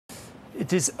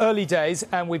It is early days,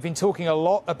 and we've been talking a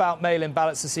lot about mail-in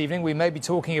ballots this evening. We may be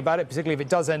talking about it, particularly if it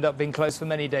does end up being closed, for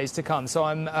many days to come. So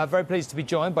I'm very pleased to be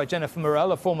joined by Jennifer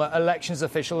Morell, a former elections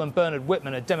official, and Bernard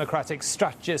Whitman, a Democratic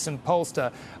strategist and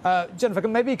pollster. Jennifer,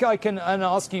 maybe I can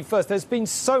ask you first. There's been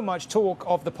so much talk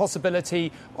of the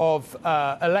possibility of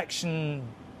election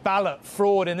ballot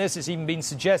fraud in this. It's even been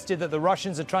suggested that the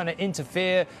Russians are trying to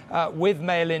interfere with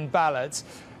mail-in ballots.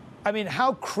 I mean,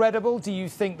 how credible do you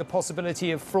think the possibility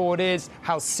of fraud is?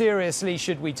 How seriously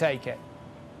should we take it?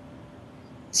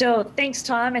 So thanks,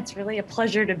 Tom. It's really a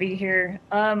pleasure to be here.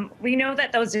 We know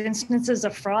that those instances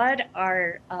of fraud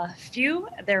are few,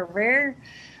 they're rare.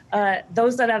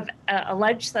 Those that have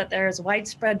alleged that there is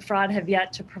widespread fraud have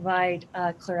yet to provide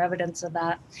clear evidence of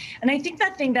that. And I think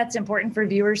that thing that's important for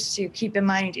viewers to keep in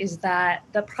mind is that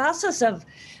the process of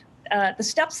the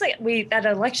steps that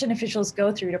election officials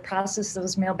go through to process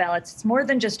those mail ballots, it's more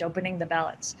than just opening the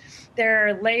ballots. There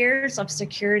are layers of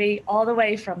security all the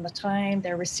way from the time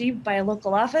they're received by a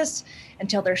local office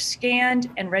until they're scanned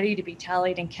and ready to be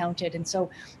tallied and counted. And so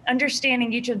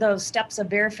understanding each of those steps of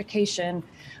verification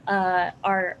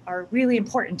are really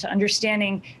important to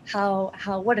understanding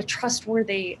what a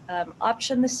trustworthy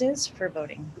option this is for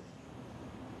voting.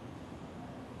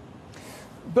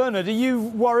 Bernard, are you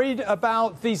worried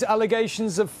about these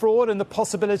allegations of fraud and the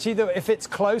possibility that if it's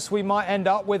close, we might end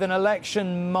up with an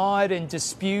election mired in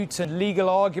dispute and legal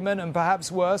argument and perhaps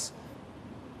worse?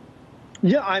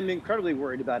 Yeah, I'm incredibly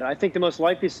worried about it. I think the most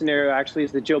likely scenario actually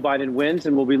is that Joe Biden wins,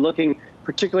 and we'll be looking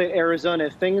particularly at Arizona.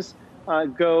 If things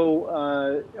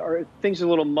or things are a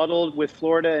little muddled with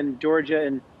Florida and Georgia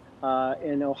and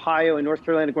Ohio and North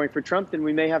Carolina going for Trump, then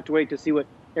we may have to wait to see what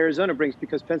Arizona brings,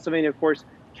 because Pennsylvania, of course,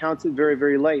 counts it very,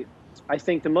 very late. I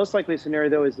think the most likely scenario,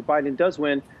 though, is that Biden does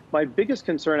win. My biggest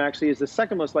concern, actually, is the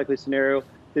second most likely scenario,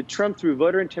 that Trump, through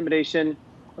voter intimidation,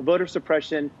 voter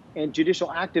suppression, and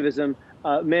judicial activism,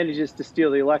 manages to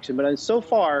steal the election. But so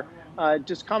far,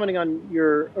 just commenting on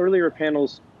your earlier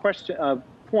panel's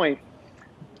point,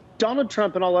 Donald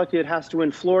Trump, in all likelihood, has to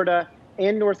win Florida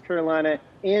and North Carolina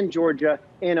and Georgia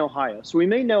and Ohio. So we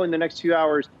may know in the next few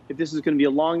hours if this is going to be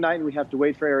a long night and we have to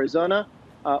wait for Arizona,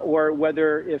 or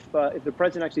whether if the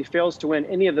president actually fails to win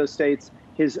any of those states,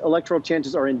 his electoral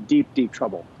chances are in deep, deep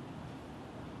trouble.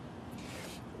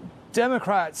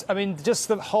 Democrats, I mean, just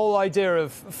the whole idea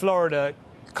of Florida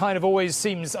kind of always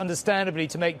seems, understandably,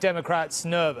 to make Democrats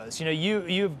nervous. You know,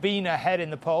 you've been ahead in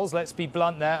the polls, let's be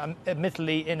blunt there,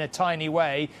 admittedly in a tiny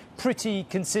way, pretty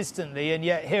consistently, and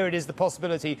yet here it is, the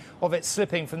possibility of it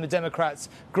slipping from the Democrats'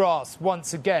 grasp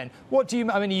once again. What do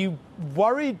you, I mean, are you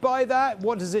worried by that?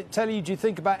 What does it tell you? Do you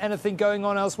think about anything going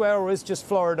on elsewhere, or is just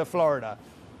Florida, Florida?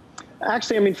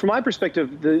 Actually, I mean, from my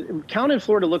perspective, the count in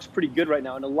Florida looks pretty good right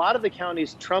now. In a lot of the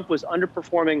counties, Trump was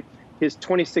underperforming his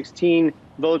 2016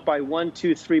 vote by 1,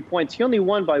 2, 3 points. He only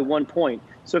won by 1 point.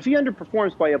 So if he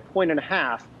underperforms by 1.5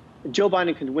 points, Joe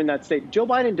Biden can win that state. Joe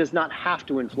Biden does not have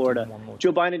to win Florida.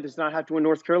 Joe Biden does not have to win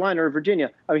North Carolina or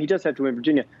Virginia. I mean, he does have to win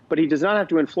Virginia, but he does not have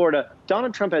to win Florida.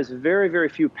 Donald Trump has very, very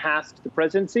few past the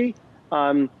presidency,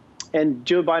 and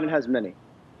Joe Biden has many.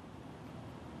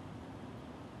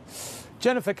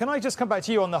 Jennifer, can I just come back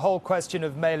to you on the whole question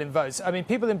of mail-in votes? I mean,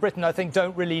 people in Britain, I think,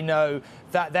 don't really know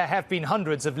that there have been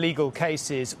hundreds of legal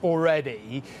cases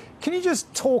already. Can you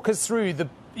just talk us through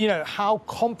how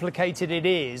complicated it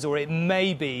is, or it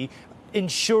may be,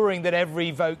 ensuring that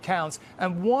every vote counts,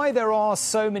 and why there are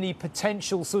so many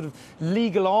potential sort of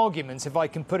legal arguments, if I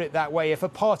can put it that way, if a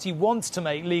party wants to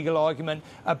make legal argument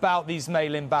about these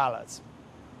mail-in ballots?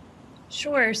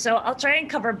 Sure. So I'll try and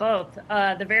cover both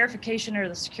the verification or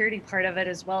the security part of it,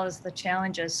 as well as the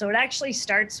challenges. So it actually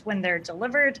starts when they're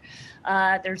delivered.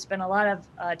 There's been a lot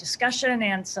of discussion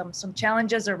and some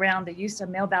challenges around the use of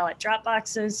mail ballot drop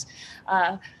boxes.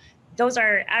 Those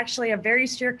are actually a very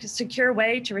secure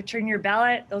way to return your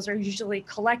ballot. Those are usually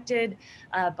collected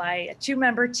by a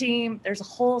 2-member team. There's a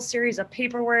whole series of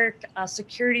paperwork,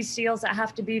 security seals that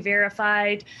have to be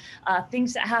verified,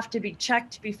 things that have to be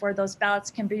checked before those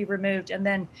ballots can be removed. And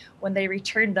then when they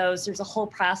return those, there's a whole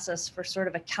process for sort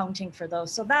of accounting for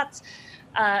those. So that's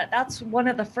one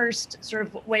of the first sort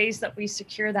of ways that we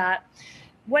secure that.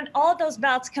 When all those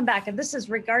ballots come back, and this is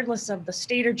regardless of the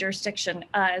state or jurisdiction,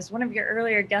 as one of your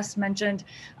earlier guests mentioned,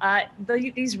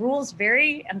 these rules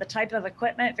vary and the type of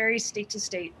equipment varies state to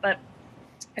state. But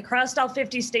across all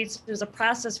 50 states, there's a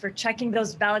process for checking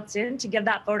those ballots in to give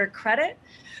that voter credit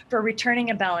for returning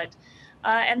a ballot.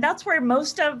 And that's where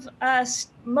most of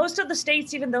the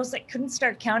states, even those that couldn't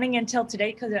start counting until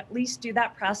today, could at least do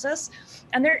that process.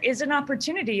 And there is an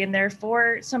opportunity in there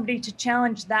for somebody to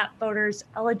challenge that voter's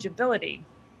eligibility.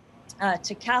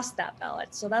 to cast that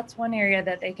ballot. So that's one area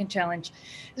that they can challenge.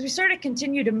 As we sort of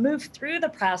continue to move through the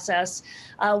process,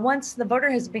 once the voter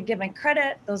has been given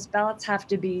credit, those ballots have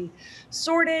to be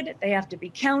sorted, they have to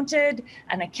be counted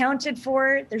and accounted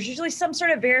for. There's usually some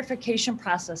sort of verification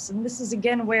process. And this is,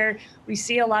 again, where we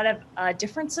see a lot of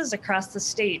differences across the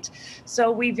state.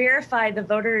 So we verify the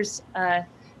voters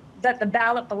that the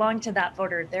ballot belonged to that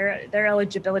voter, their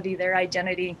eligibility, their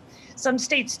identity. Some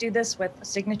states do this with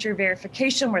signature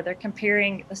verification, where they're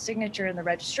comparing the signature in the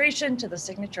registration to the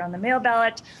signature on the mail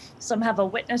ballot. Some have a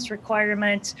witness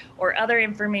requirement or other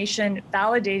information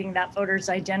validating that voter's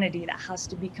identity that has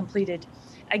to be completed.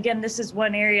 Again, this is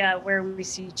one area where we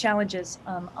see challenges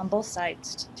on both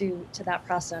sides to that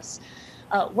process.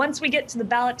 Once we get to the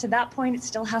ballot to that point, it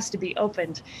still has to be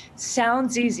opened.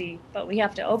 Sounds easy, but we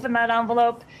have to open that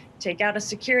envelope, take out a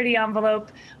security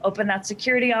envelope, open that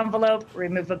security envelope,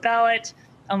 remove a ballot,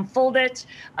 unfold it.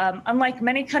 Unlike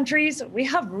many countries, we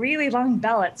have really long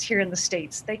ballots here in the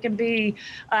States. They can be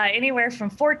anywhere from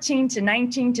 14 to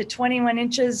 19 to 21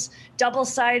 inches,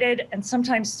 double-sided, and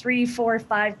sometimes 3, 4,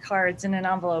 5 cards in an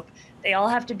envelope. They all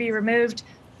have to be removed,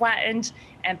 flattened,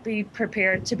 and be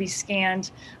prepared to be scanned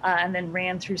and then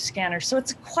ran through scanners. So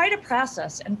it's quite a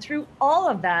process. And through all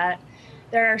of that,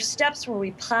 there are steps where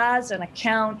we pause and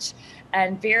account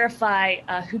and verify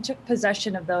who took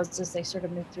possession of those as they sort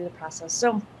of move through the process.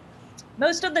 So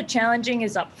most of the challenging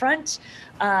is up front,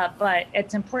 but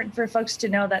it's important for folks to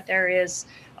know that there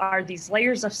are these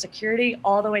layers of security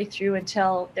all the way through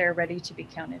until they're ready to be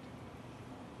counted.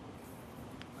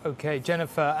 Okay,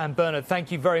 Jennifer and Bernard,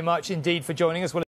 thank you very much indeed for joining us.